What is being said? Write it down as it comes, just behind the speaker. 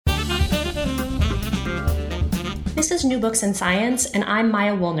This is New Books in Science, and I'm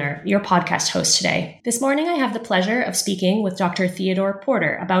Maya Woolner, your podcast host today. This morning, I have the pleasure of speaking with Dr. Theodore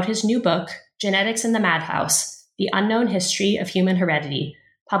Porter about his new book, Genetics in the Madhouse: The Unknown History of Human Heredity,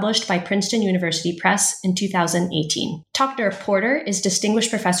 published by Princeton University Press in 2018. Dr. Porter is Distinguished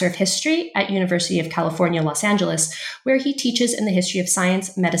Professor of History at University of California, Los Angeles, where he teaches in the history of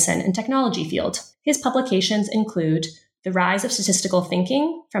science, medicine, and technology field. His publications include The Rise of Statistical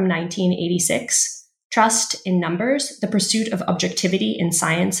Thinking from 1986, Trust in Numbers, The Pursuit of Objectivity in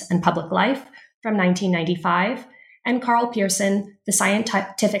Science and Public Life from 1995, and Carl Pearson, The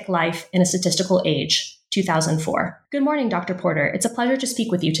Scientific Life in a Statistical Age, 2004. Good morning, Dr. Porter. It's a pleasure to speak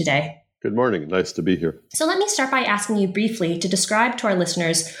with you today. Good morning. Nice to be here. So let me start by asking you briefly to describe to our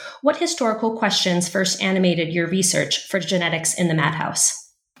listeners what historical questions first animated your research for Genetics in the Madhouse.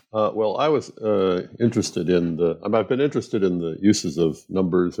 Well, I was interested in I've been interested in the uses of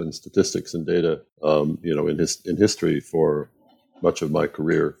numbers and statistics and data, in history for much of my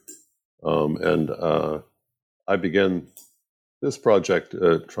career, and I began this project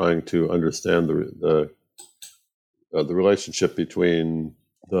trying to understand the relationship between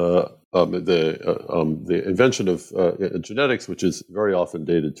the invention of genetics, which is very often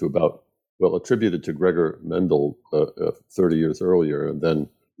dated to attributed to Gregor Mendel 30 years earlier, and then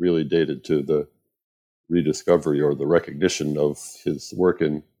really dated to the rediscovery or the recognition of his work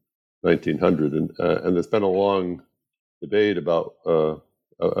in 1900. And there's been a long debate about,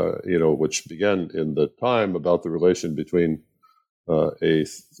 which began in the time about the relation between a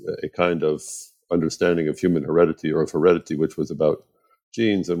kind of understanding of human heredity or of heredity, which was about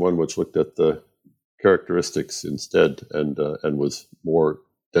genes, and one which looked at the characteristics instead and was more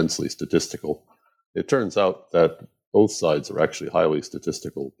densely statistical. It turns out that both sides are actually highly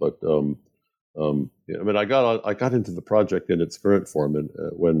statistical, but I got into the project in its current form, and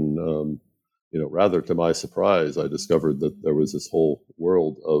when rather to my surprise, I discovered that there was this whole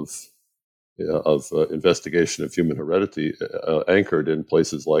world of investigation of human heredity anchored in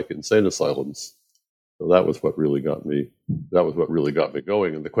places like insane asylums. So that was what really got me. That was what really got me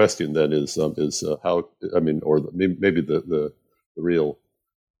going. And the question then is how? Maybe the real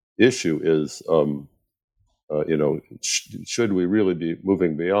issue is. Should we really be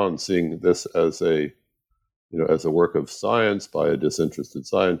moving beyond seeing this as a work of science by a disinterested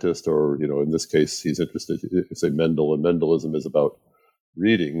scientist, or in this case he's interested, say Mendel, and Mendelism is about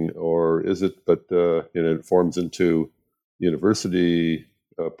reading, or is it? But it forms into university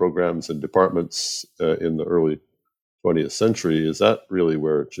programs and departments in the early 20th century. Is that really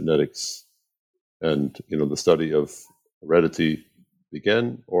where genetics and the study of heredity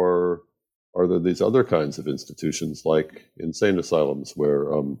began, or are there these other kinds of institutions like insane asylums where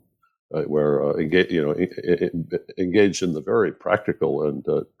engaged in the very practical and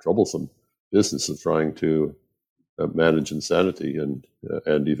troublesome business of trying to manage insanity and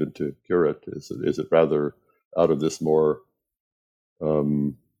even to cure it? Is it rather out of this more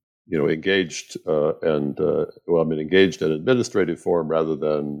engaged engaged and administrative form rather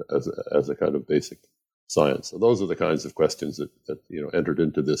than as a kind of basic science? So those are the kinds of questions that entered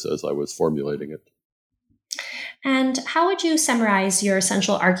into this as I was formulating it. And how would you summarize your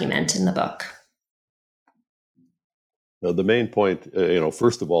essential argument in the book? Now, the main point,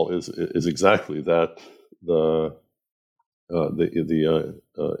 first of all, is exactly that the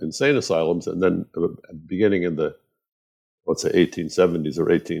insane asylums, and then beginning in the 1870s or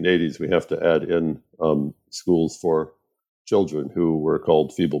 1880s, we have to add in schools for children who were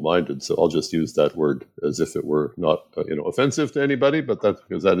called feeble-minded. So I'll just use that word as if it were not offensive to anybody, but that's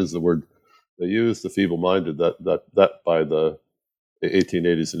because that is the word they used, the feeble-minded. That by the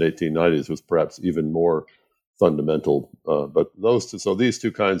 1880s and 1890s was perhaps even more fundamental. But these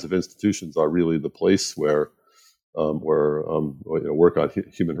two kinds of institutions are really the place where work on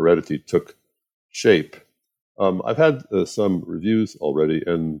human heredity took shape. I've had some reviews already,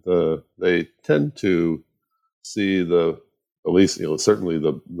 and they tend to see at least certainly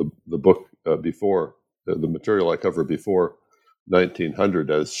the book before the material I covered before 1900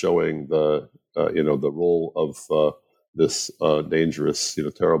 as showing the role of this dangerous,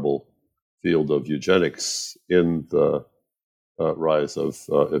 terrible field of eugenics in the rise of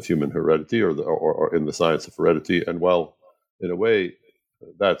human heredity, or in the science of heredity. And while in a way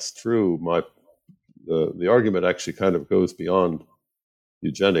that's true, the argument actually kind of goes beyond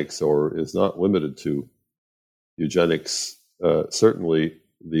eugenics, or is not limited to eugenics. Certainly,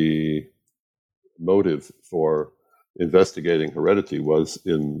 the motive for investigating heredity was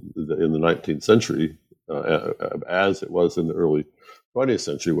in the 19th century, as it was in the early 20th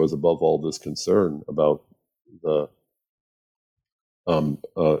century, was above all this concern about the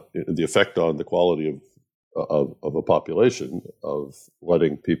effect on the quality of of a population, of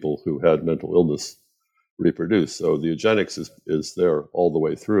letting people who had mental illness reproduce. So the eugenics is there all the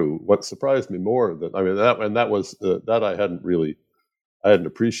way through. What surprised me more that I hadn't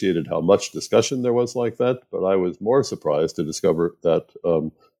appreciated how much discussion there was like that, but I was more surprised to discover that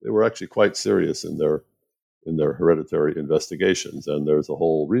they were actually quite serious in their hereditary investigations. And there's a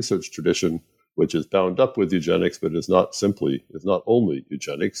whole research tradition which is bound up with eugenics, but is not only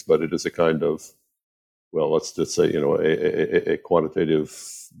eugenics, but it is a kind of, well, let's just say, a quantitative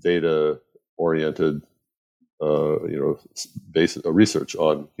data oriented, research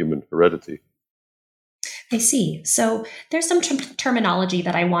on human heredity. I see. So there's some terminology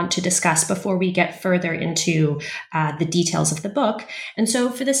that I want to discuss before we get further into the details of the book. And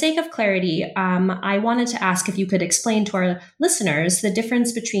so for the sake of clarity, I wanted to ask if you could explain to our listeners the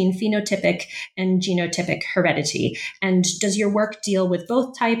difference between phenotypic and genotypic heredity. And does your work deal with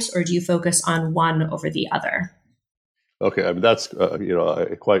both types, or do you focus on one over the other? Okay, I mean, that's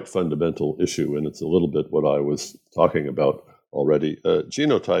a quite fundamental issue, and it's a little bit what I was talking about already.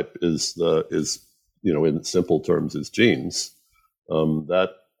 Genotype is in simple terms, is genes.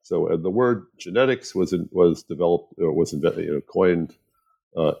 So the word genetics was developed, or was coined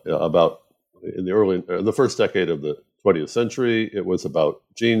about in the first decade of the 20th century. It was about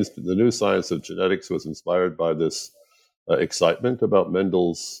genes. The new science of genetics was inspired by this excitement about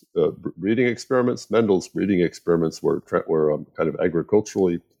Mendel's breeding experiments. Mendel's breeding experiments were kind of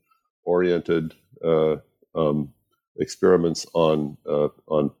agriculturally oriented experiments on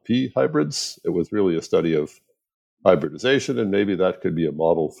pea hybrids. It was really a study of hybridization, and maybe that could be a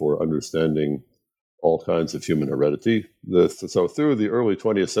model for understanding all kinds of human heredity. So through the early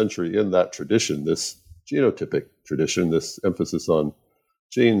 20th century, in that tradition, this genotypic tradition, this emphasis on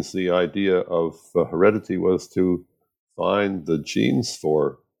genes, the idea of heredity was to find the genes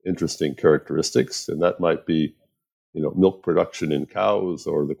for interesting characteristics, and that might be milk production in cows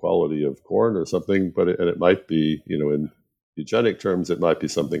or the quality of corn or something, but it might be, in eugenic terms, it might be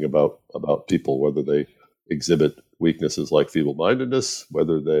something about people, whether they exhibit weaknesses like feeble-mindedness,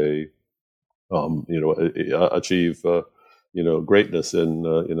 whether they, achieve, greatness in,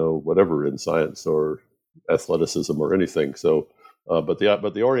 whatever, in science or athleticism or anything. So, but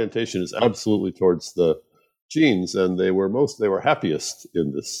the orientation is absolutely towards the genes, and they were happiest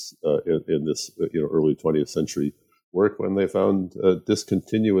in this early 20th century work when they found a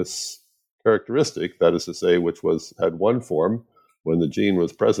discontinuous characteristic, that is to say, which had one form when the gene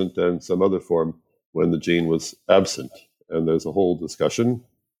was present and some other form when the gene was absent. And there's a whole discussion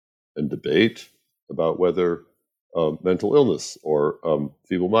and debate about whether mental illness or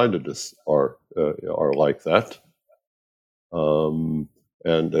feeble-mindedness are like that.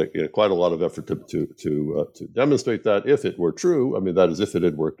 And quite a lot of effort to demonstrate that. If it were true, I mean, that is, if it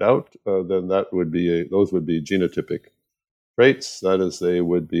had worked out, then those would be genotypic traits. That is, they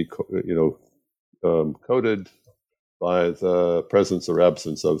would be coded by the presence or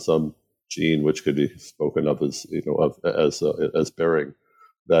absence of some gene, which could be spoken of as as bearing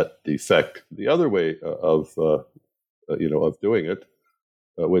that defect. The other way of doing it,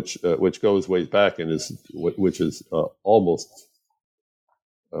 which goes way back and is almost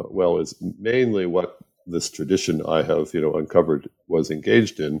is mainly what this tradition I have uncovered was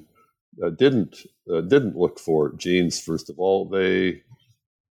engaged in. Didn't look for genes. First of all, they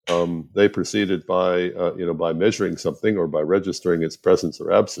proceeded by measuring something or by registering its presence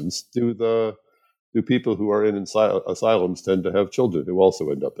or absence. Do people who are in asylums tend to have children who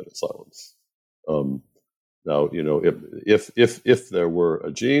also end up in asylums? Now, if there were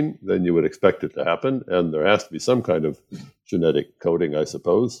a gene, then you would expect it to happen, and there has to be some kind of genetic coding, I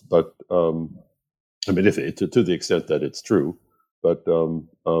suppose. But I mean, to the extent that it's true. But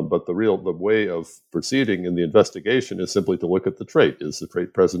the way of proceeding in the investigation is simply to look at the trait. Is the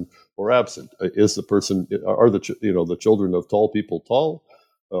trait present or absent? Is the person, are the children of tall people tall,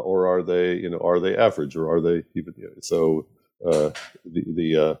 or are they average, or are they even? So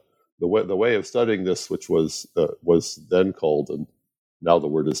the way of studying this, which was then called, and now the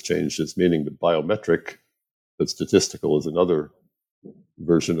word has changed its meaning, but biometric, but statistical is another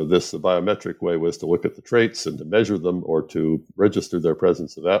version of this. The biometric way was to look at the traits and to measure them, or to register their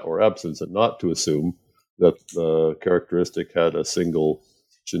presence or absence, and not to assume that the characteristic had a single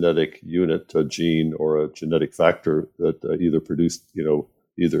genetic unit, a gene or a genetic factor that either produced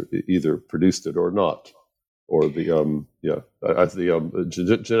it or not. Or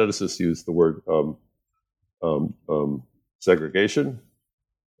geneticists use the word segregation.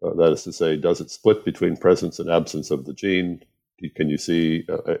 That is to say, does it split between presence and absence of the gene? Can you see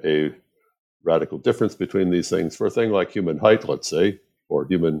a radical difference between these things? For a thing like human height, let's say, or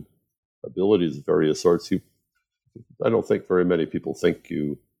human abilities of various sorts, I don't think very many people think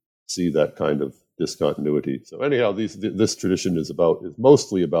you see that kind of discontinuity. So anyhow, this tradition is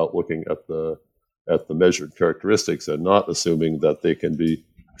mostly about looking at the measured characteristics and not assuming that they can be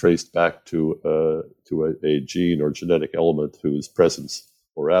traced back to a gene or genetic element whose presence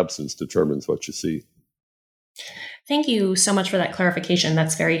or absence determines what you see. Thank you so much for that clarification.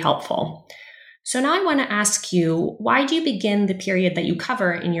 That's very helpful. So now I want to ask you, why do you begin the period that you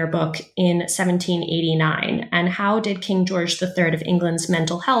cover in your book in 1789? And how did King George III of England's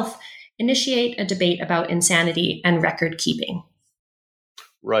mental health initiate a debate about insanity and record keeping?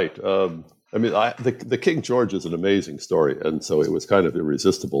 Right. The King George is an amazing story, and so it was kind of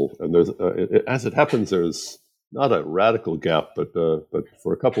irresistible. And as it happens, there's not a radical gap, but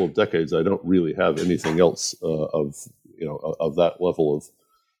for a couple of decades, I don't really have anything else of that level of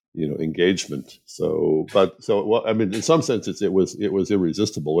engagement. In some sense, it was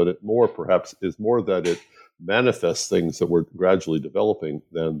irresistible, and it perhaps is more that it manifests things that were gradually developing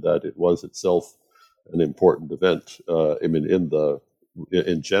than that it was itself an important event.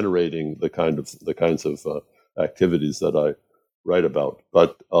 In generating the kinds of activities that I write about.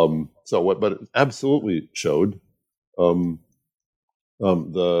 But it absolutely showed. It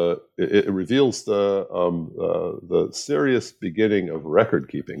reveals the serious beginning of record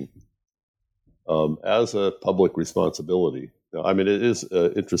keeping as a public responsibility. Now, it is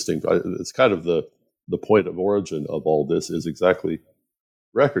interesting. It's kind of the point of origin of all this is exactly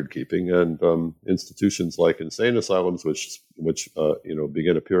record keeping, and institutions like insane asylums, which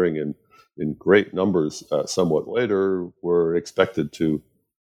begin appearing in great numbers somewhat later, were expected to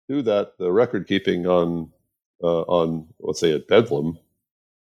do that. The record keeping on let's say at Bethlehem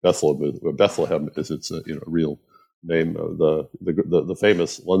is its real name. The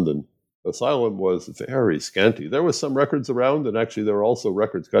famous London asylum was very scanty. There was some records around, and actually there were also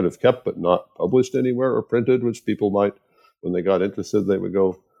records kind of kept but not published anywhere or printed, which people might, when they got interested, they would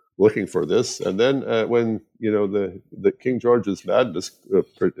go looking for this. And then when the King George's madness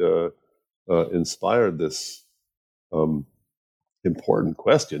inspired this important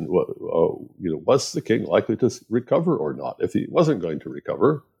question, was the king likely to recover or not? If he wasn't going to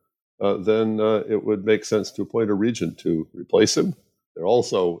recover, then it would make sense to appoint a regent to replace him. There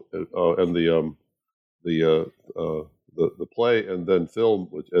also and the play and then film,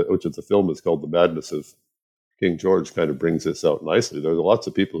 which is the film is called The Madness of King George, kind of brings this out nicely. There are lots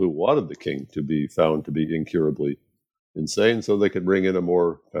of people who wanted the king to be found to be incurably insane, so they could bring in a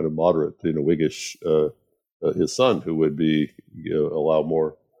more kind of moderate, Whiggish, his son, who would be allow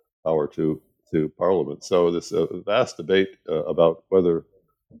more power to Parliament. So this vast debate about whether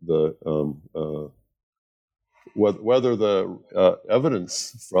the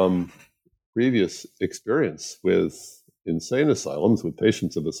evidence from previous experience with insane asylums, with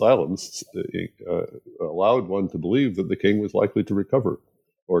patients of asylums, allowed one to believe that the king was likely to recover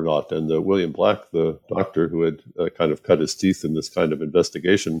or not. And William Black, the doctor who had kind of cut his teeth in this kind of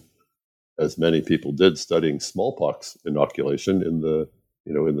investigation, as many people did, studying smallpox inoculation in the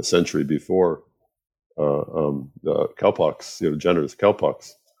century before cowpox, Jenner's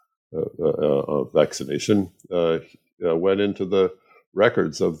cowpox vaccination, went into the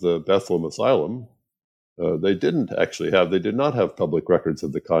records of the Bethlehem Asylum. They did not have public records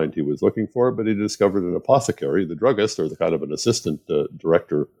of the kind he was looking for, but he discovered an apothecary, the druggist, or the kind of an assistant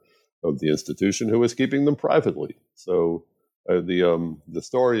director of the institution, who was keeping them privately. So the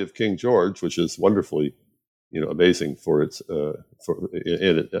story of King George, which is wonderfully, amazing for its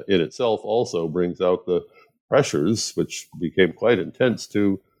in itself, also brings out the pressures, which became quite intense,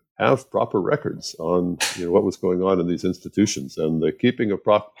 to have proper records on what was going on in these institutions, and the keeping of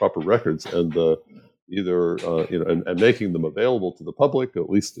proper records, and and making them available to the public, at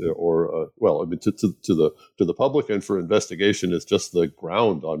least, to the public and for investigation, is just the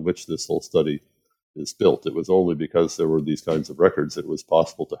ground on which this whole study is built. It was only because there were these kinds of records it was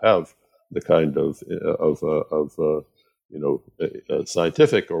possible to have the kind of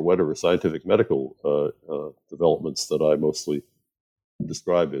scientific or whatever scientific medical developments that I mostly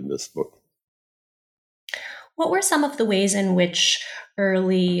describe in this book. What were some of the ways in which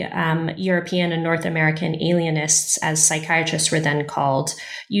early European and North American alienists, as psychiatrists were then called,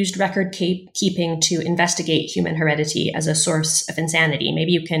 used record keeping to investigate human heredity as a source of insanity?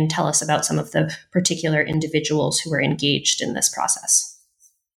 Maybe you can tell us about some of the particular individuals who were engaged in this process.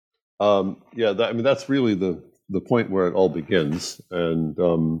 That's really the point where it all begins. And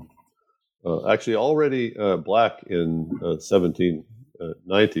actually, already Black in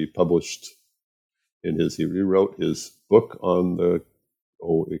 1790 published he rewrote his book on the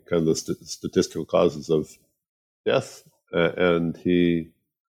statistical causes of death, and he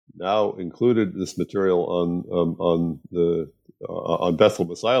now included this material on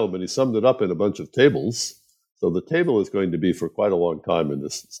Bethlehem Asylum, and he summed it up in a bunch of tables. So the table is going to be for quite a long time in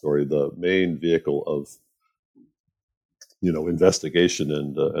this story the main vehicle of investigation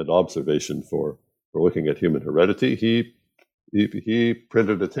and observation for looking at human heredity. He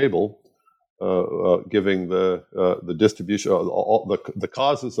printed a table giving the distribution, all the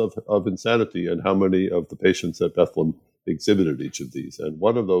causes of insanity and how many of the patients at Bethlehem exhibited each of these. And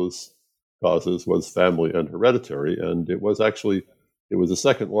one of those causes was family and hereditary, and it was the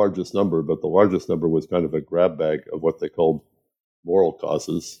second largest number, but the largest number was kind of a grab bag of what they called moral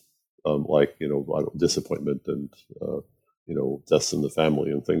causes, like disappointment and deaths in the family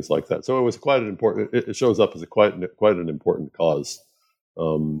and things like that. So it was quite an important. It shows up as quite an important cause.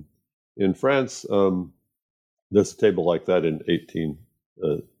 In France, there's a table like that in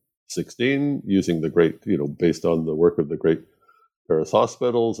 1816, using the great, based on the work of the great Paris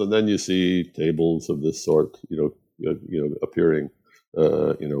hospitals, and then you see tables of this sort, appearing,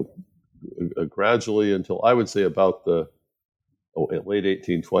 gradually until I would say about the late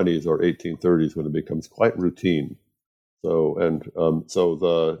 1820s or 1830s, when it becomes quite routine. So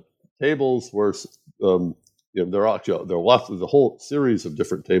the tables were. There are lots of the whole series of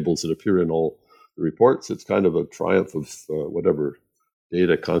different tables that appear in all the reports. It's kind of a triumph of whatever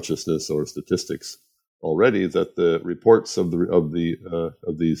data consciousness or statistics already, that the reports of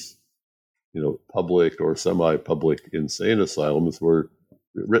these public or semi-public insane asylums were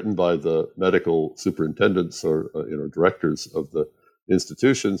written by the medical superintendents or directors of the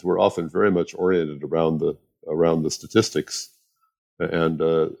institutions, were often very much oriented around the statistics. And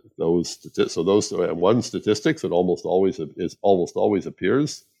one statistics that almost always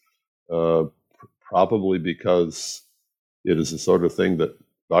appears, probably because it is the sort of thing that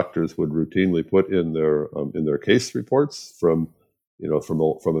doctors would routinely put in their case reports from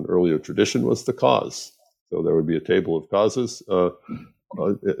an earlier tradition, was the cause. So there would be a table of causes. They're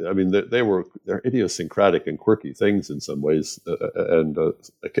idiosyncratic and quirky things in some ways,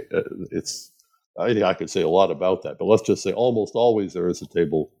 it's. I think I could say a lot about that, but let's just say almost always there is a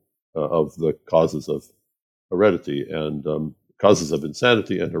table of the causes of heredity and causes of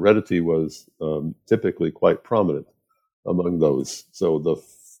insanity, and heredity was typically quite prominent among those. So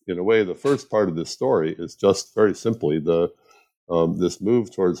in a way, the first part of this story is just very simply this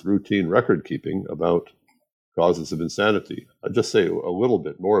move towards routine record keeping about causes of insanity. I'll just say a little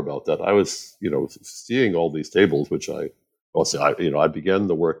bit more about that. I was, seeing all these tables, which I began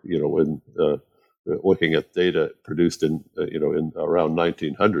the work, in looking at data produced in around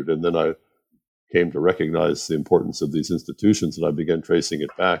 1900, and then I came to recognize the importance of these institutions, and I began tracing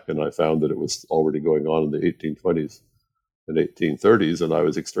it back, and I found that it was already going on in the 1820s and 1830s, and I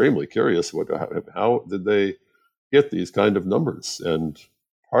was extremely curious how did they get these kind of numbers? And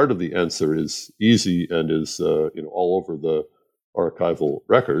part of the answer is easy and is all over the archival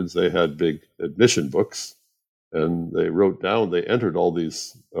records. They had big admission books, and they entered all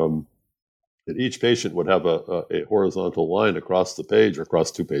these. And each patient would have a horizontal line across the page or across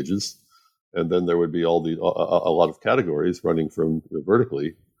two pages, and then there would be a lot of categories running from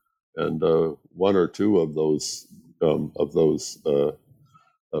vertically, and one or two of those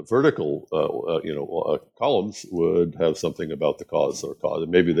vertical columns would have something about the cause or cause.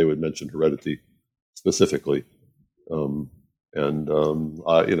 Maybe they would mention heredity specifically, so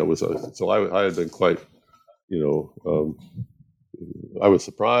I had been quite I was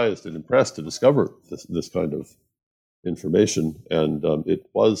surprised and impressed to discover this kind of information, and it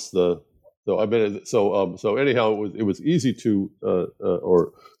was anyhow it was easy to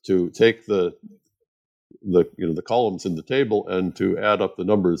take the columns in the table and to add up the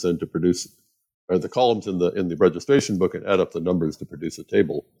numbers and to produce, or the columns in the registration book and add up the numbers to produce a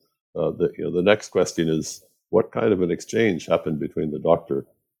table. The next question is, what kind of an exchange happened between the doctor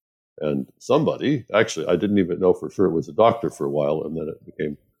and somebody? Actually, I didn't even know for sure it was a doctor for a while, and then it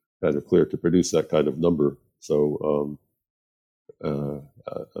became kind of clear to produce that kind of number. So,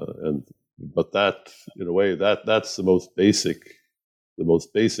 but that, in a way, that's the most basic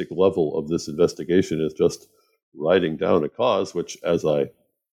level of this investigation, is just writing down a cause, which, as I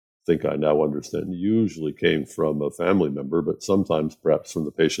think I now understand, usually came from a family member, but sometimes perhaps from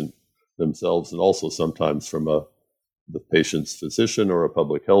the patient themselves, and also sometimes from the patient's physician or a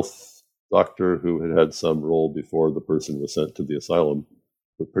public health doctor who had some role before the person was sent to the asylum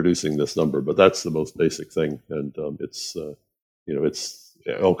with producing this number. But that's the most basic thing, and it's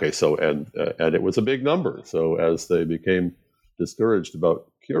okay. So and it was a big number. So as they became discouraged about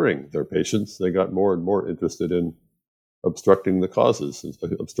curing their patients, they got more and more interested in obstructing the causes,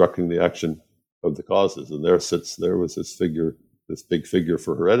 obstructing the action of the causes. And there was this figure this big figure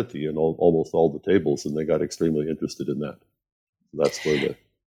for heredity in almost all the tables, and they got extremely interested in that. That's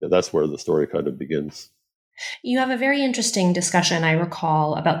where the story kind of begins. You have a very interesting discussion, I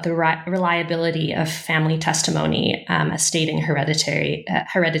recall, about the reliability of family testimony as stating hereditary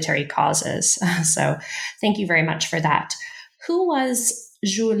causes. So thank you very much for that. Who was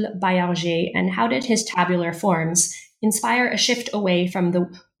Jules Baillarger, and how did his tabular forms inspire a shift away from the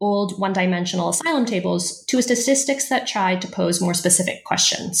old one-dimensional asylum tables to statistics that tried to pose more specific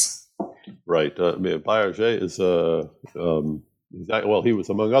questions? Right. Baillarger is he was,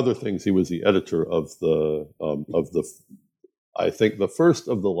 among other things, he was the editor of I think the first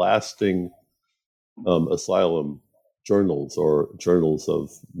of the lasting asylum journals, or journals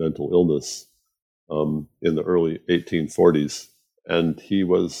of mental illness, in the early 1840s. And he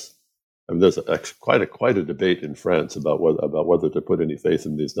was, there's quite a debate in France about whether to put any faith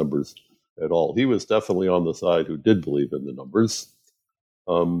in these numbers at all. He was definitely on the side who did believe in the numbers,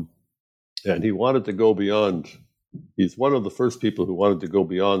 and he wanted to go beyond. He's one of the first people who wanted to go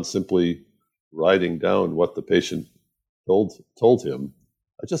beyond simply writing down what the patient told him.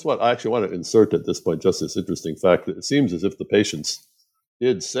 I actually want to insert at this point just this interesting fact that it seems as if the patients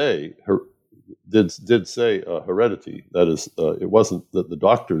did say heredity. That is, it wasn't that the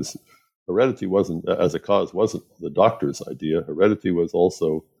doctors. Heredity wasn't as a cause wasn't the doctor's idea. Heredity was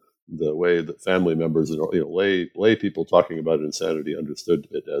also the way that family members and lay people talking about insanity understood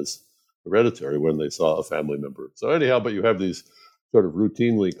it as hereditary when they saw a family member. So anyhow, but you have these sort of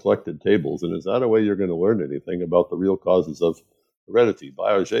routinely collected tables, and is that a way you're going to learn anything about the real causes of heredity?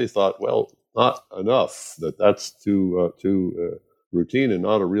 Baillarger thought, well, not enough. That's too routine and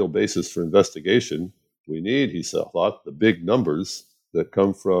not a real basis for investigation. We need, he thought, the big numbers that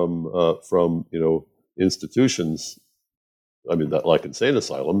come from institutions. I mean, that like insane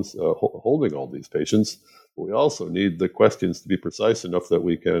asylums holding all these patients. But we also need the questions to be precise enough that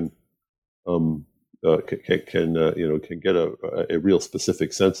we can get a real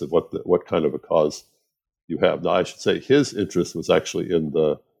specific sense of what kind of a cause you have. Now, I should say his interest was actually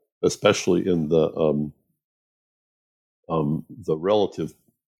especially in the relative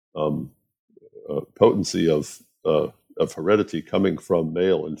potency of heredity coming from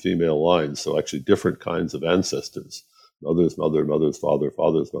male and female lines. So actually, different kinds of ancestors. Mother's mother, mother's father,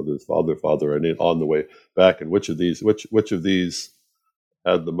 father's mother's father, father, and on the way back. And which of these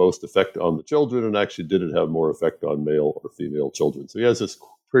had the most effect on the children, and actually did it have more effect on male or female children? So he has this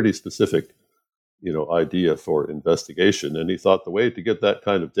pretty specific, idea for investigation, and he thought the way to get that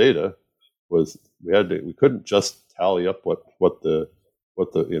kind of data was we couldn't just tally up what the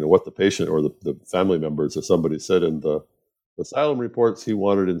patient or the family members or somebody said in the asylum reports. He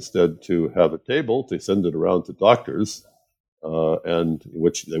wanted instead to have a table to send it around to doctors, and in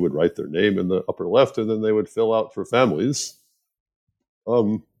which they would write their name in the upper left, and then they would fill out for families.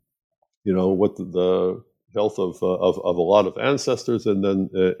 What the health of a lot of ancestors, and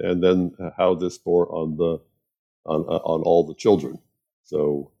then how this bore on all the children.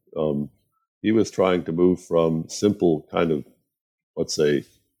 So he was trying to move from simple kind of, let's say,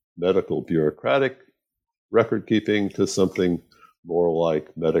 medical bureaucratic record keeping to something more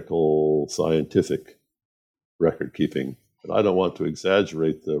like medical scientific record keeping. And I don't want to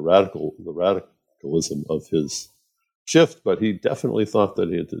exaggerate the radicalism of his shift, but he definitely thought that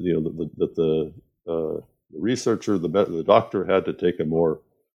the researcher, the doctor, had to take a more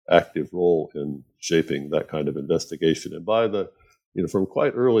active role in shaping that kind of investigation. And by from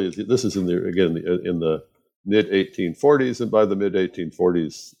quite early, this is in the mid 1840s, and by the mid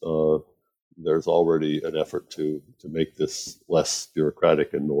 1840s, there's already an effort to make this less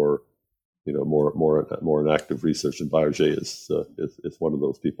bureaucratic and more an active research. And Baillarger is one of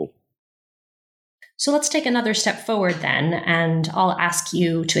those people. So let's take another step forward then, and I'll ask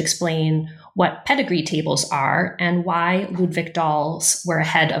you to explain what pedigree tables are and why Ludwig Dahls were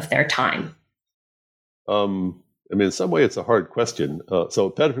ahead of their time. In some way, it's a hard question.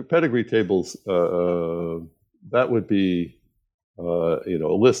 So pedigree tables, that would be, a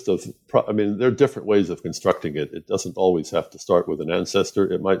list of, there are different ways of constructing it. It doesn't always have to start with an ancestor.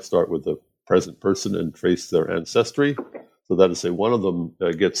 It might start with the present person and trace their ancestry. So that is, say, one of them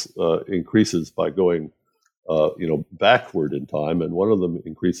increases by going, backward in time, and one of them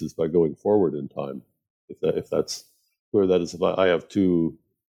increases by going forward in time. If that's clear, that is, if I have 2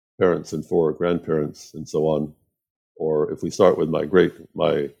 parents and 4 grandparents and so on, or if we start with my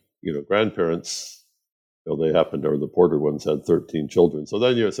grandparents, they happened, or the Porter ones had 13 children. So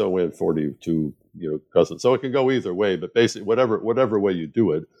then we had 42 cousins. So it can go either way, but basically, whatever way you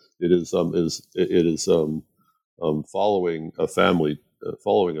do it, it is following a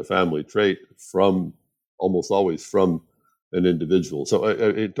family trait from almost always from an individual.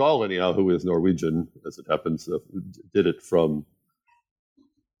 So Dahl, anyhow, who is Norwegian, as it happens, did it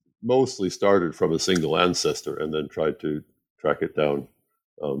mostly started from a single ancestor and then tried to track it down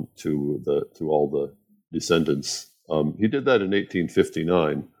to all the descendants. He did that in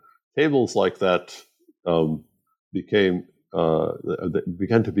 1859. Tables like that began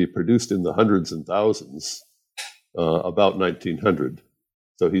to be produced in the hundreds and thousands about 1900.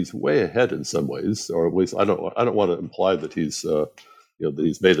 So he's way ahead in some ways, or at least I don't want to imply that he's that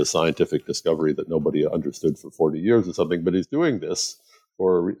he's made a scientific discovery that nobody understood for 40 years or something. But he's doing this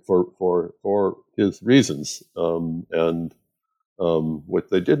for his reasons, and what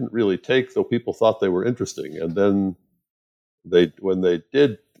they didn't really take, though people thought they were interesting. And then when they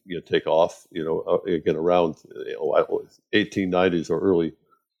did take off, again around 1890s or early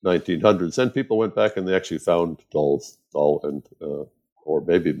 1900s, then people went back and they actually found Dahl and or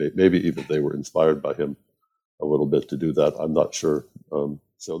maybe even they were inspired by him a little bit to do that. I'm not sure.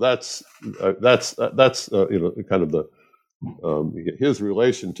 So that's kind of the his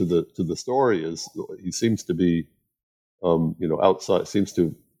relation to the story is he seems to be outside, seems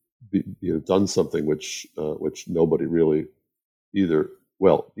to be done something which nobody really either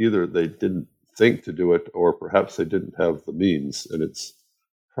they didn't think to do it, or perhaps they didn't have the means. And it's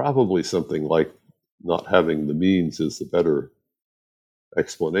probably something like not having the means is the better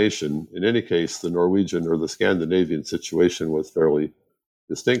explanation. In any case, the Norwegian or the Scandinavian situation was fairly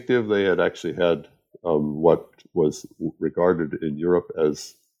distinctive. They had actually had what was regarded in Europe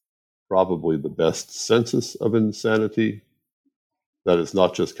as probably the best census of insanity. That is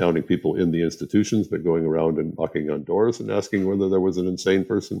not just counting people in the institutions, but going around and knocking on doors and asking whether there was an insane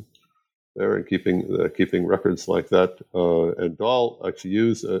person there, and keeping records like that. And Dahl actually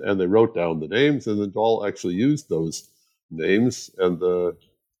used, and they wrote down the names, and then Dahl actually used those names and a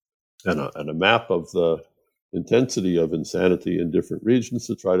map of the intensity of insanity in different regions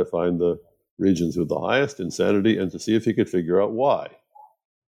to try to find the regions with the highest insanity and to see if he could figure out why.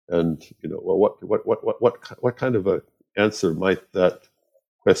 And what kind of a answer might that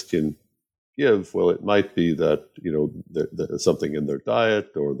question give? Well, it might be that there's something in their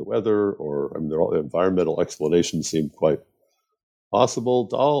diet or the weather, or their environmental explanations seem quite possible.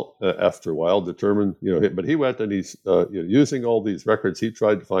 Dahl, after a while, determined, but he went and he's using all these records. He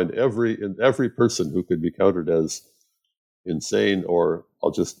tried to find every person who could be counted as insane, or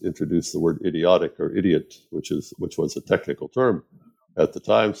I'll just introduce the word idiotic or idiot, which was a technical term at the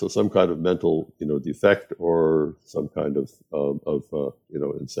time. So some kind of mental, defect, or some kind of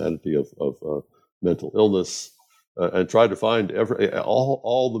insanity of mental illness, and try to find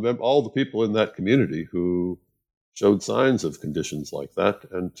all the people in that community who showed signs of conditions like that,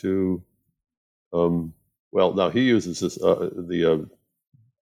 and to now he uses this a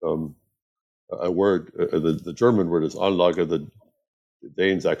word. The German word is Anlage. The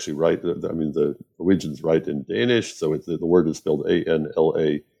Danes actually write. The Norwegians write in Danish, so the word is spelled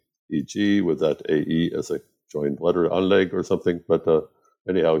Anlaeg with that AE as a joined letter, Anleg or something. But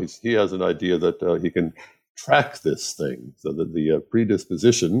anyhow, he has an idea that he can track this thing, so that the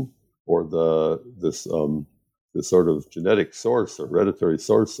predisposition or this sort of genetic source, or hereditary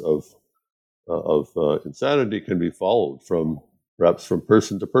source of insanity can be followed perhaps from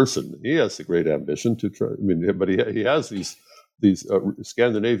person to person. He has a great ambition to try. But he has these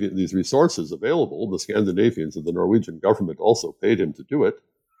Scandinavian resources available. The Scandinavians and the Norwegian government also paid him to do it,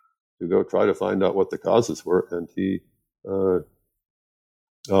 to go try to find out what the causes were. And he in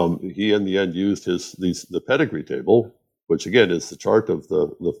the end used the pedigree table, which again is the chart of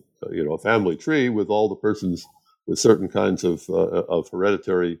the family tree with all the persons with certain kinds of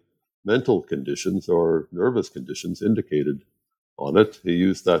hereditary mental conditions or nervous conditions indicated on it. He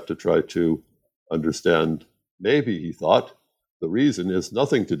used that to try to understand. Maybe he thought the reason is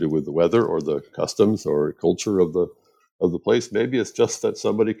nothing to do with the weather or the customs or culture of the place. Maybe it's just that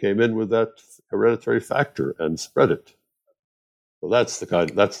somebody came in with that hereditary factor and spread it. So that's the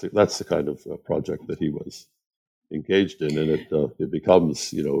kind of project that he was engaged in, and it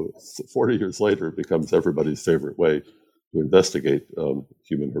becomes 40 years later, it becomes everybody's favorite way to investigate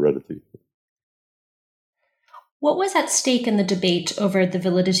human heredity. What was at stake in the debate over the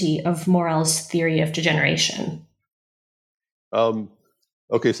validity of Morell's theory of degeneration?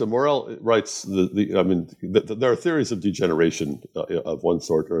 Okay, so Morell writes there are theories of degeneration of one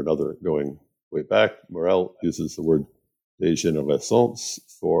sort or another going way back. Morell uses the word dégénérescence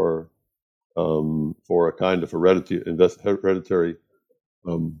for a kind of hereditary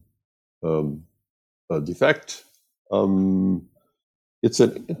defect.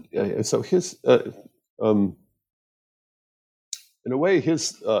 in a way,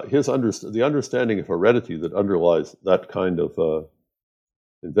 the understanding of heredity that underlies that kind of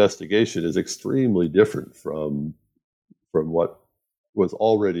investigation is extremely different from what was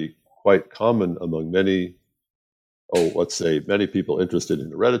already quite common among many people interested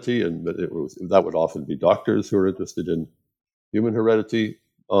in heredity, and that would often be doctors who are interested in human heredity.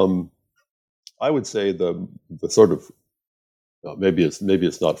 I would say the sort of maybe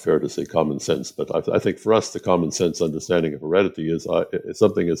it's not fair to say common sense, but I think for us the common sense understanding of heredity is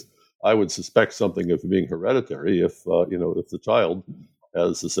I would suspect something of being hereditary if the child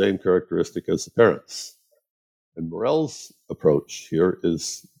has the same characteristic as the parents. And Morell's approach here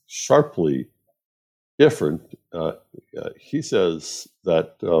is sharply different. He says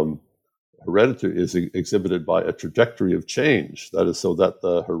that heredity is exhibited by a trajectory of change. That is, so that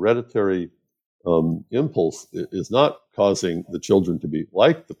the hereditary impulse is not causing the children to be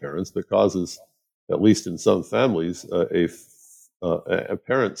like the parents, but causes, at least in some families, a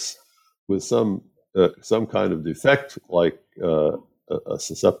parents with some kind of defect, like a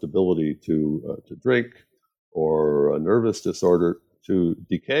susceptibility to drink or a nervous disorder, to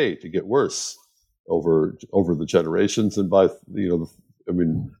decay, to get worse over the generations, and by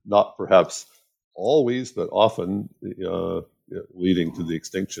not perhaps always, but often leading to the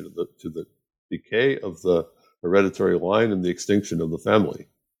extinction to the decay of the hereditary line and the extinction of the family.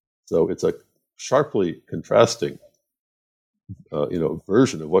 So it's a sharply contrasting,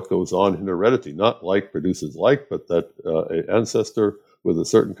 version of what goes on in heredity. Not like produces like, but that an ancestor with a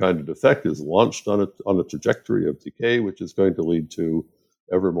certain kind of defect is launched on a trajectory of decay, which is going to lead to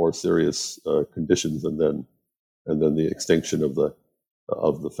ever more serious conditions, and then the extinction of the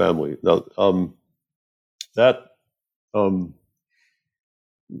family. Now,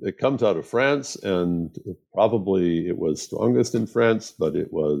 it comes out of France, and probably it was strongest in France, but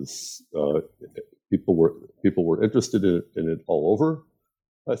it was people were interested in it all over,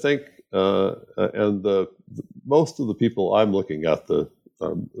 I think, and most of the people I'm looking at, the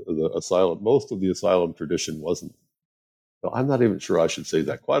asylum, most of the asylum tradition wasn't. Well, I'm not even sure I should say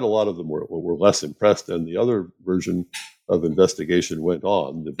that. Quite a lot of them were less impressed, and the other version of investigation went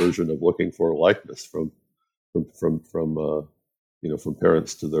on, the version of looking for a likeness from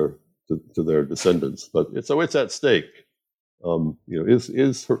parents to their descendants. But it's at stake.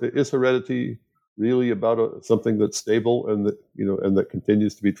 Is heredity really about something that's stable and that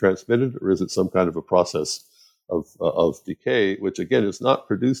continues to be transmitted, or is it some kind of a process of decay, which again is not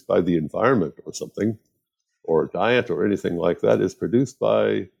produced by the environment or something, or diet or anything like that, is produced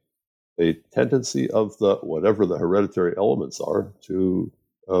by a tendency of whatever the hereditary elements are to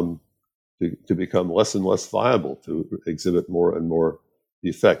become less and less viable, to exhibit more and more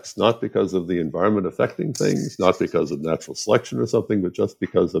defects, not because of the environment affecting things, not because of natural selection or something, but just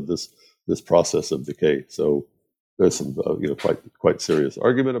because of this process of decay. So there's some quite serious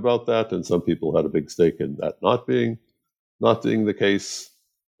argument about that, and some people had a big stake in that not being the case.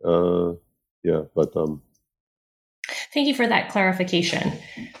 Thank you for that clarification.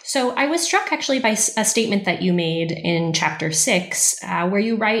 So I was struck actually by a statement that you made in Chapter 6, where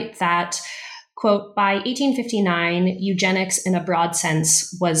you write that, quote, by 1859, eugenics in a broad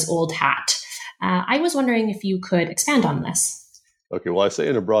sense was old hat. I was wondering if you could expand on this. Okay, well, I say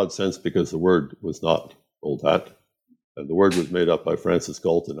in a broad sense because the word was not old hat, and the word was made up by Francis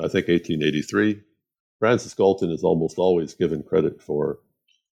Galton, I think 1883. Francis Galton is almost always given credit for,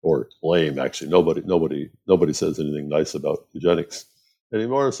 or blame, actually. Nobody says anything nice about eugenics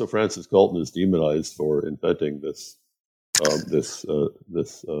anymore. So Francis Galton is demonized for inventing this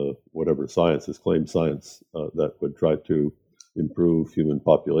whatever science, this claimed science that would try to improve human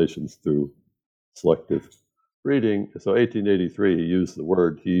populations through selective breeding. So 1883, he used the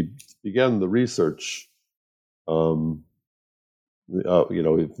word. He began the research. The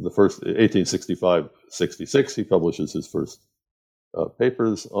first 1865-66, he publishes his first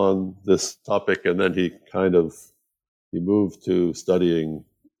papers on this topic, and then he moved to studying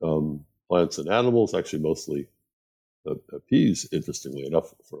plants and animals, actually mostly peas, interestingly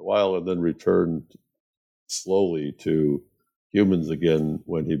enough, for a while, and then returned slowly to humans again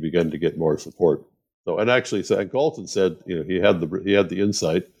when he began to get more support. So, and Galton said, he had the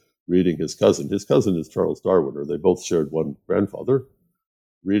insight reading his cousin. His cousin is Charles Darwin, or they both shared one grandfather.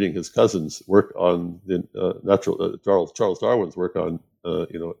 Reading his cousin's work on Charles Darwin's work on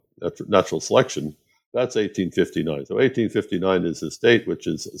natural selection. That's 1859. So 1859 is his date, which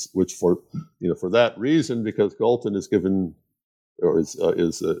for that reason, because Galton is given, or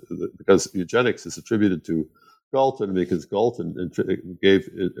because eugenics is attributed to Galton, because Galton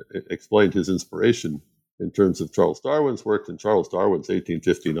explained his inspiration in terms of Charles Darwin's work, and Charles Darwin's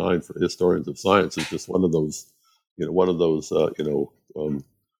 1859 for historians of science is just one of those one of those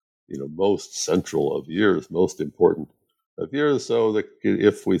most central of years, most important of years. So that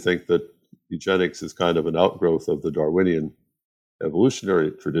if we think that eugenics is kind of an outgrowth of the Darwinian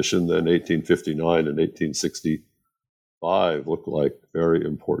evolutionary tradition, then 1859 and 1865 look like very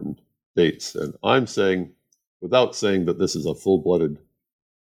important dates. And I'm saying, without saying that this is a full-blooded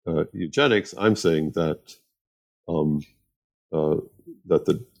eugenics, I'm saying that that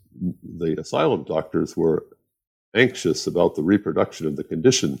the asylum doctors were anxious about the reproduction of the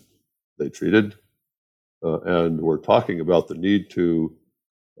condition they treated, and were talking about the need to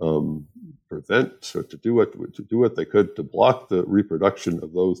prevent or to do what they could to block the reproduction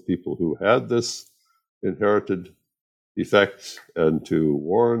of those people who had this inherited defect, and to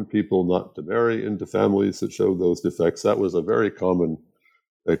warn people not to marry into families that showed those defects. That was a very common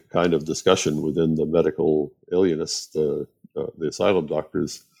kind of discussion within the medical alienists, the asylum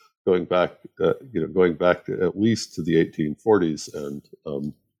doctors, going back at least to the 1840s, and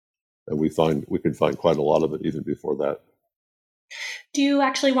we can find quite a lot of it even before that. Do you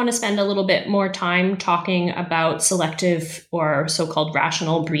actually want to spend a little bit more time talking about selective or so-called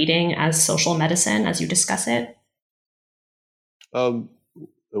rational breeding as social medicine as you discuss it?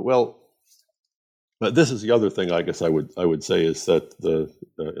 Well, this is the other thing I guess I would say is that the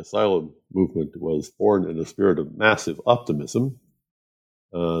asylum movement was born in a spirit of massive optimism.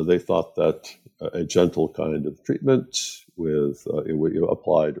 They thought that a gentle kind of treatment with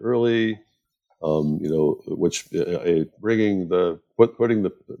applied early, which putting the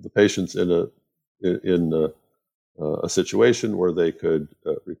patients in a situation where they could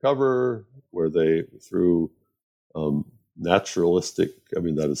recover, where they through naturalistic,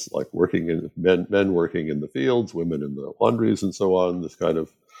 that is like working in men working in the fields, women in the laundries, and so on. This kind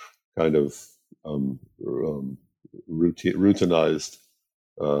of routinized,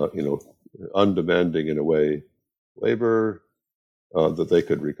 undemanding in a way labor that they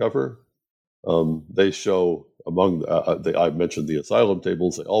could recover. They show among I mentioned the asylum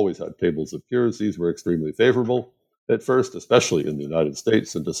tables. They always had tables of cures. These were extremely favorable at first, especially in the United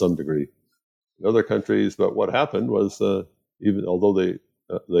States and to some degree in other countries. But what happened was, even although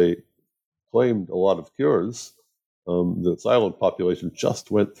they claimed a lot of cures, the asylum population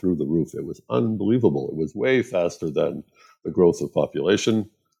just went through the roof. It was unbelievable. It was way faster than the growth of population.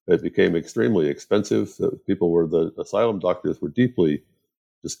 It became extremely expensive. The asylum doctors were deeply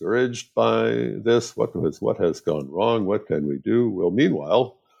discouraged by this. What has gone wrong? What can we do? Well,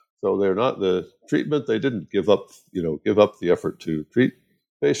 meanwhile, so they're not the treatment. They didn't give up the effort to treat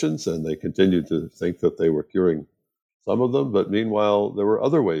patients, and they continued to think that they were curing some of them. But meanwhile, there were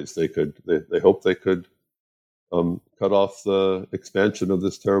other ways they hoped they could cut off the expansion of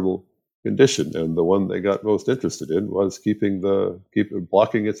this terrible condition. And the one they got most interested in was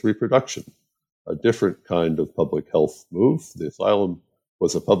blocking its reproduction. A different kind of public health move. The asylum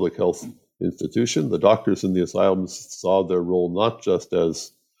was a public health institution. The doctors in the asylums saw their role not just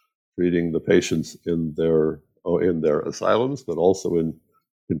as treating the patients in their asylums, but also in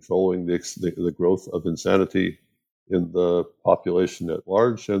controlling the growth of insanity in the population at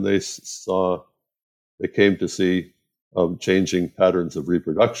large. And they came to see changing patterns of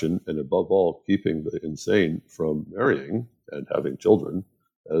reproduction, and above all, keeping the insane from marrying and having children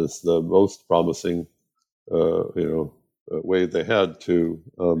as the most promising, way they had to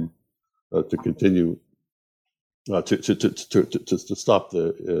continue to stop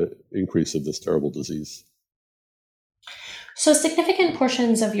the increase of this terrible disease. So significant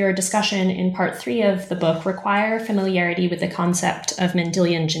portions of your discussion in part 3 of the book require familiarity with the concept of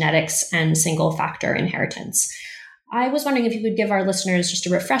Mendelian genetics and single factor inheritance. I was wondering if you could give our listeners just a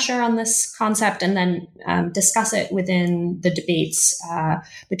refresher on this concept and then discuss it within the debates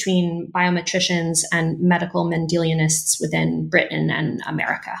between biometricians and medical Mendelianists within Britain and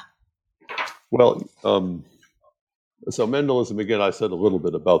America. Well, so Mendelism, again, I said a little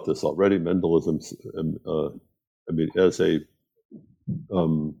bit about this already. Mendelism,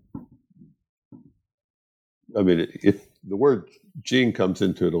 if the word gene comes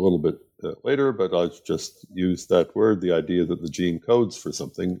into it a little bit later, but I'll just use that word, the idea that the gene codes for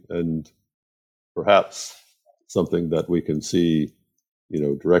something, and perhaps something that we can see,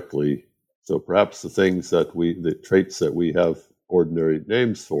 directly. So perhaps the traits that we have ordinary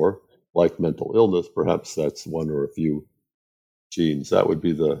names for, like mental illness, perhaps that's one or a few genes. That would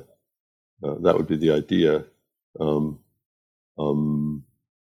be the idea.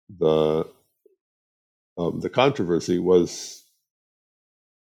 The controversy was,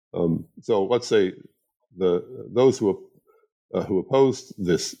 so let's say those who opposed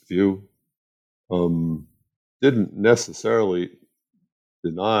this view didn't necessarily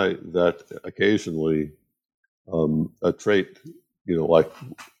deny that occasionally a trait, like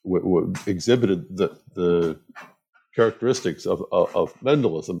exhibited the characteristics of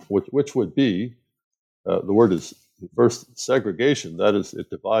Mendelism, which would be, the word is first segregation. That is, it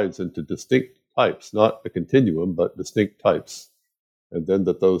divides into distinct types, not a continuum, but distinct types. And then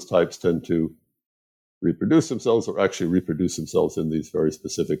that those types tend to reproduce themselves, or actually reproduce themselves in these very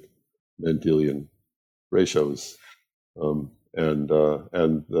specific Mendelian ratios. And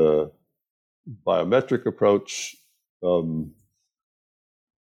the biometric approach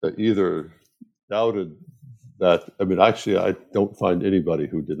either doubted that. I mean, actually, I don't find anybody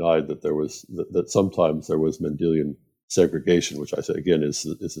who denied that there was that sometimes there was Mendelian segregation, which I say again is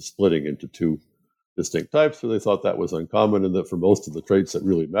a splitting into two distinct types. So they thought that was uncommon, and that for most of the traits that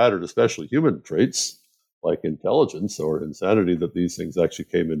really mattered, especially human traits like intelligence or insanity, that these things actually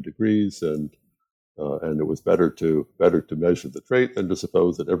came in degrees, and it was better to measure the trait than to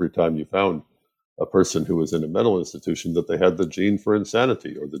suppose that every time you found a person who was in a mental institution that they had the gene for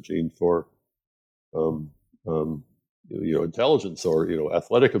insanity or the gene for intelligence or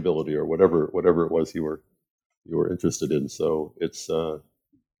athletic ability or whatever it was you were interested in. So it's the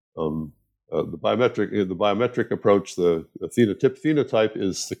biometric approach. The phenotype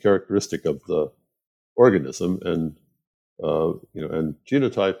is the characteristic of the organism, and and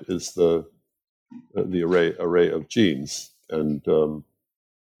genotype is the array of genes. And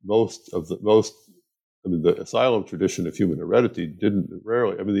the asylum tradition of human heredity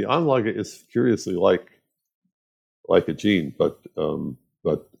rarely. I mean, the Anlage is curiously like a gene, but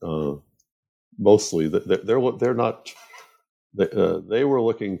mostly they're not. They were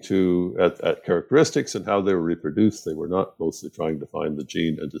looking at characteristics and how they were reproduced. They were not mostly trying to find the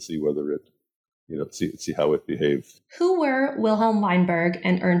gene and to see whether it, see how it behaved. Who were Wilhelm Weinberg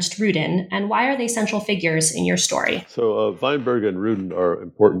and Ernst Rudin, and why are they central figures in your story? So Weinberg and Rudin are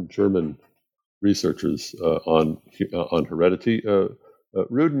important German researchers on heredity.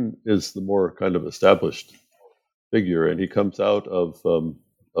 Rudin is the more kind of established figure, and he comes out of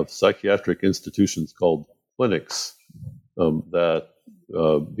psychiatric institutions called clinics that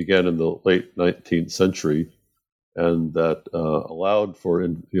began in the late 19th century, and that allowed for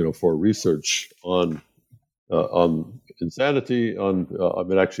research on insanity, on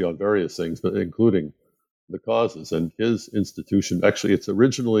various things, but including the causes. And his institution, actually, it's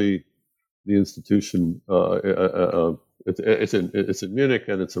originally the institution. It's in Munich,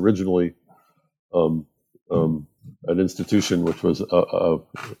 and it's originally an institution which was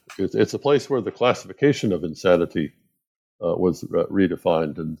it's a place where the classification of insanity was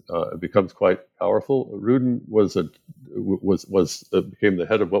redefined, and it becomes quite powerful. Rudin became the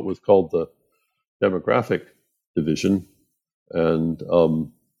head of what was called the demographic division, and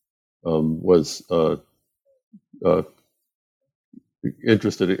was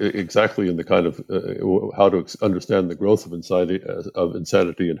interested exactly in the kind of how to understand the growth of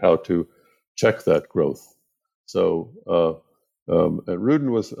insanity and how to check that growth. So, and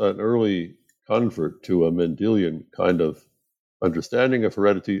Rudin was an early convert to a Mendelian kind of understanding of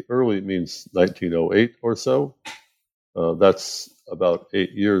heredity. Early means 1908 or so. That's about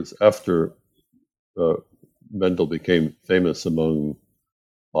 8 years after Mendel became famous among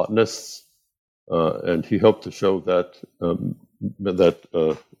botanists, and he hoped to show that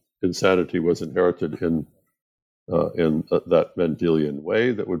insanity was inherited in that Mendelian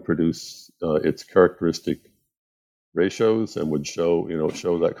way that would produce its characteristic ratios, and would show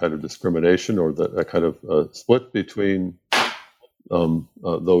that kind of discrimination, or that kind of split between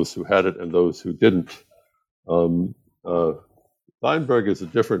those who had it and those who didn't. Weinberg is a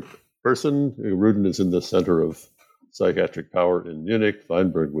different person. Rudin is in the center of psychiatric power in Munich.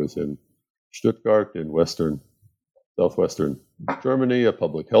 Weinberg was in Stuttgart in southwestern Germany, a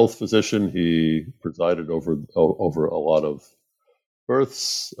public health physician. He presided over a lot of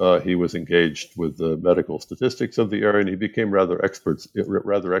births. He was engaged with the medical statistics of the area, and he became rather expert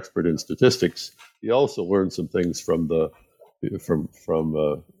in statistics. He also learned some things from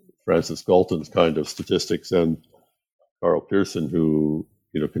Francis Galton's kind of statistics, and Karl Pearson, who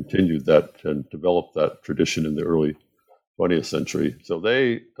continued that and developed that tradition in the early 20th century. So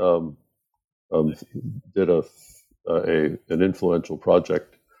they did an influential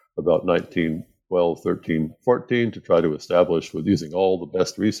project about 1912, 13, 14 to try to establish, with using all the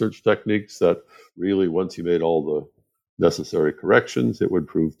best research techniques, that really once you made all the necessary corrections, it would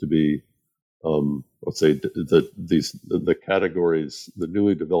prove to be, let's say, the categories, the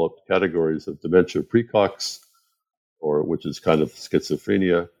newly developed categories of dementia praecox, or which is kind of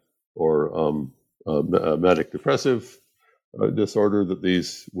schizophrenia, or manic depressive disorder, that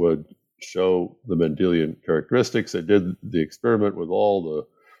these would show the Mendelian characteristics. They did the experiment with all the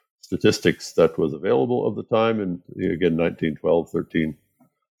statistics that was available of the time, and again 1912, 13,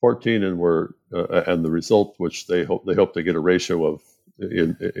 14, and the result, which they hope to get a ratio of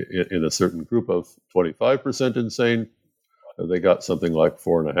in a certain group of 25% insane. They got something like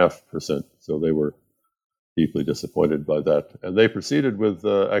 4.5%. So they were deeply disappointed by that, and they proceeded with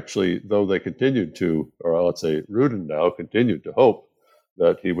actually, though they continued to, or let's say Rudin now continued to hope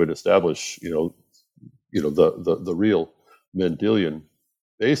that he would establish, the real Mendelian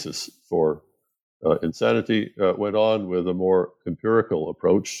basis for insanity, went on with a more empirical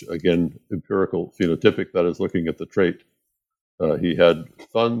approach, again, empirical phenotypic, that is looking at the trait. He had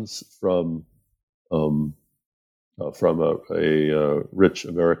funds from a rich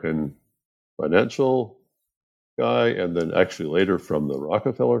American financial guy, and then actually later from the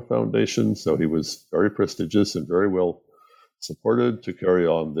Rockefeller Foundation. So he was very prestigious and very well supported to carry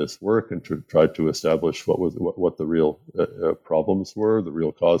on this work and to try to establish what the real problems were, the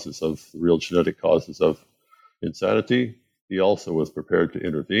real genetic causes of insanity. He also was prepared to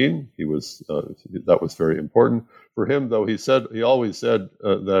intervene. That was very important for him, though. He always said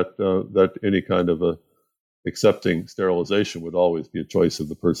that any kind of accepting sterilization would always be a choice of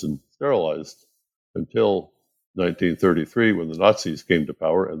the person sterilized, until 1933, when the Nazis came to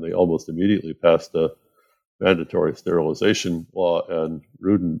power, and they almost immediately passed a mandatory sterilization law, and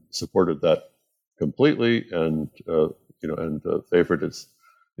Rudin supported that completely, and favored its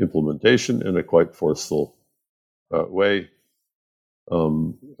implementation in a quite forceful way.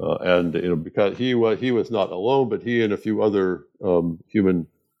 Because he was not alone, but he and a few other human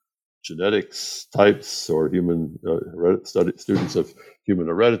genetics types or human students of human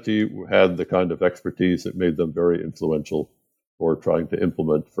heredity had the kind of expertise that made them very influential for trying to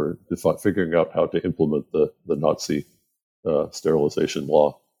figuring out how to implement the Nazi sterilization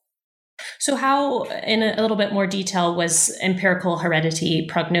law. So how, in a little bit more detail, was empirical heredity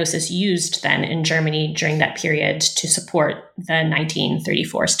prognosis used then in Germany during that period to support the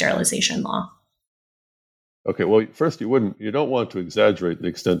 1934 sterilization law? Okay, well, first, you don't want to exaggerate the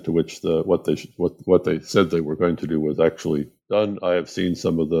extent to which what they said they were going to do was actually done. I have seen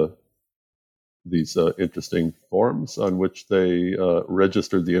some of these interesting forms on which they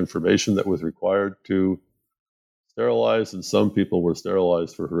registered the information that was required to sterilize, and some people were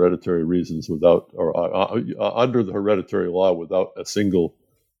sterilized for hereditary reasons under the hereditary law without a single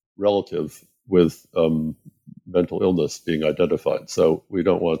relative with mental illness being identified. So we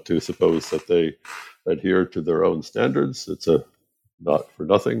don't want to suppose that they adhere to their own standards. It's not for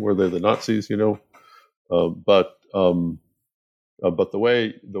nothing were they the Nazis, but the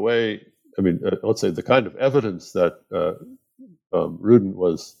way let's say the kind of evidence that Rudin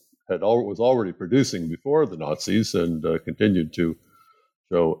was already producing before the Nazis and continued to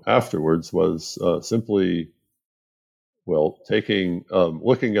show afterwards was simply, looking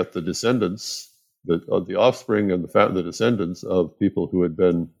at the descendants, the offspring and the descendants of people who had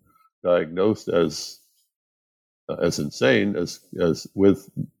been diagnosed as insane, as with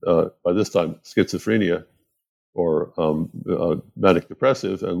by this time schizophrenia or manic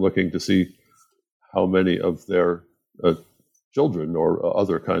depressive, and looking to see how many of their children or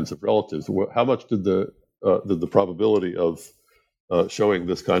other kinds of relatives, how much did the probability of showing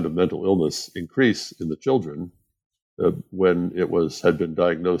this kind of mental illness increase in the children when it had been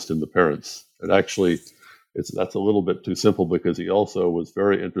diagnosed in the parents. And actually, that's a little bit too simple, because he also was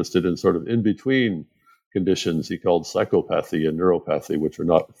very interested in sort of in between conditions he called psychopathy and neuropathy, which are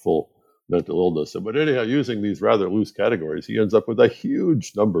not full mental illness. But anyhow, using these rather loose categories, he ends up with a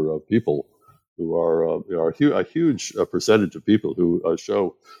huge number of people who are a huge percentage of people who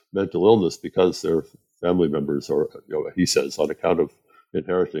show mental illness because their family members, or he says, on account of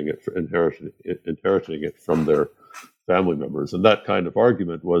inheriting it from their family members. And that kind of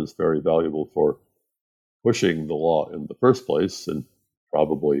argument was very valuable for pushing the law in the first place, and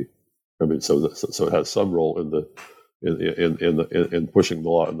probably, so it has some role in pushing the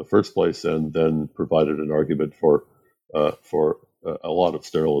law in the first place, and then provided an argument for a lot of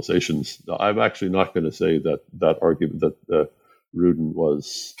sterilizations. Now, I'm actually not going to say that argument that Rudin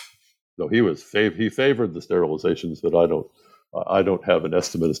was, though he favored the sterilizations, but I don't have an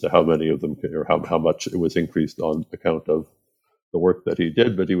estimate as to how many of them, or how much it was increased on account of the work that he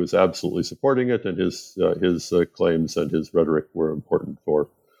did. But he was absolutely supporting it, and his claims and his rhetoric were important for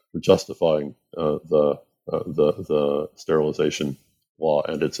justifying the sterilization law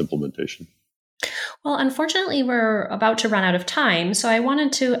and its implementation. Well, unfortunately, we're about to run out of time, so I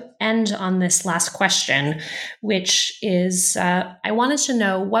wanted to end on this last question, which is, I wanted to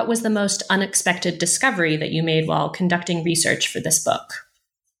know, what was the most unexpected discovery that you made while conducting research for this book?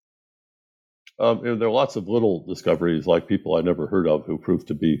 There are lots of little discoveries, like people I never heard of, who proved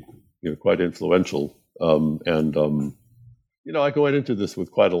to be quite influential. I go into this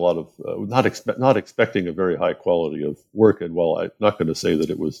with quite a lot of not expecting a very high quality of work. And while I'm not going to say that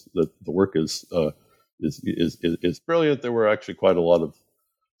the work is brilliant, there were actually quite a lot of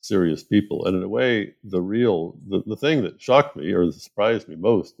serious people. And in a way, the thing that shocked me or surprised me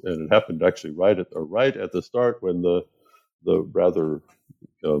most, and it happened actually right at the start when the rather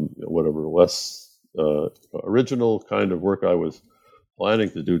less original kind of work I was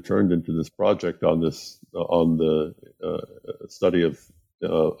planning to do turned into this project on the study of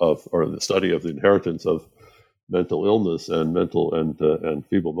the inheritance of mental illness and mental and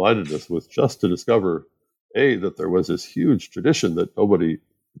feeble-mindedness, was just to discover that there was this huge tradition that nobody,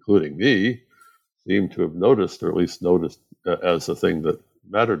 including me, seemed to have noticed, or at least noticed as a thing that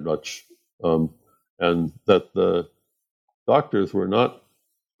mattered much, and that the doctors were not,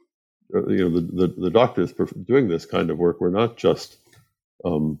 the doctors doing this kind of work were not just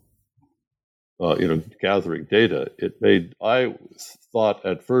gathering data. I thought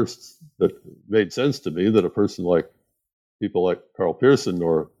at first that made sense to me that a person people like Karl Pearson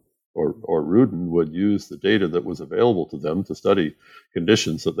or Rudin would use the data that was available to them to study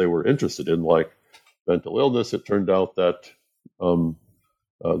conditions that they were interested in, like mental illness. It turned out that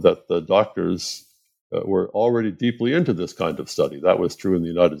the doctors were already deeply into this kind of study. That was true in the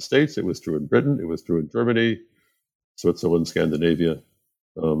United States. It was true in Britain. It was true in Germany, Switzerland, Scandinavia,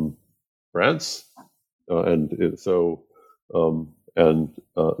 France, that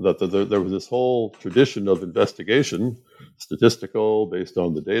there was this whole tradition of investigation, statistical, based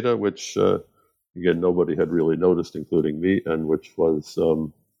on the data, which again nobody had really noticed, including me, and which was a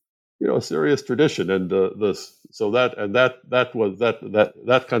serious tradition. And that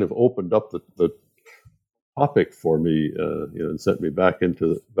kind of opened up the topic for me, and sent me back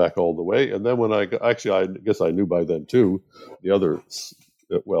all the way. And then when I guess I knew by then too, the other,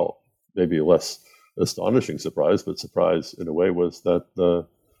 maybe a less astonishing surprise, but surprise in a way, was that that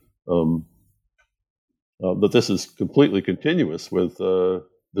this is completely continuous with the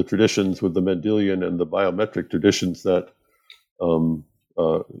traditions, with the Mendelian and the biometric traditions that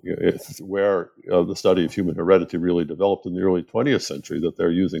where the study of human heredity really developed in the early 20th century. That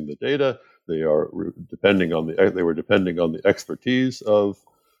they're using the data, they were depending on the expertise of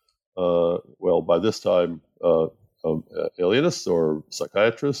by this time alienists or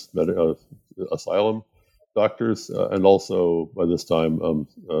psychiatrists, asylum doctors, and also by this time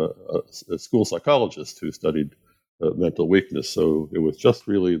school psychologists who studied mental weakness. So it was just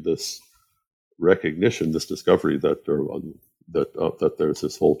really this recognition, this discovery that there's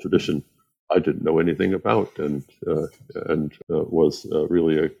this whole tradition I didn't know anything about, and was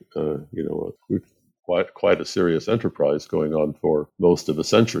really quite a serious enterprise going on for most of a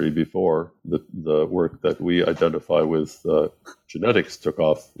century before the work that we identify with genetics took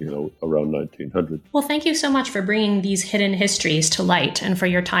off, around 1900. Well, thank you so much for bringing these hidden histories to light, and for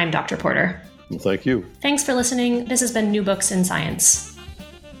your time, Dr. Porter. Well, thank you. Thanks for listening. This has been New Books in Science.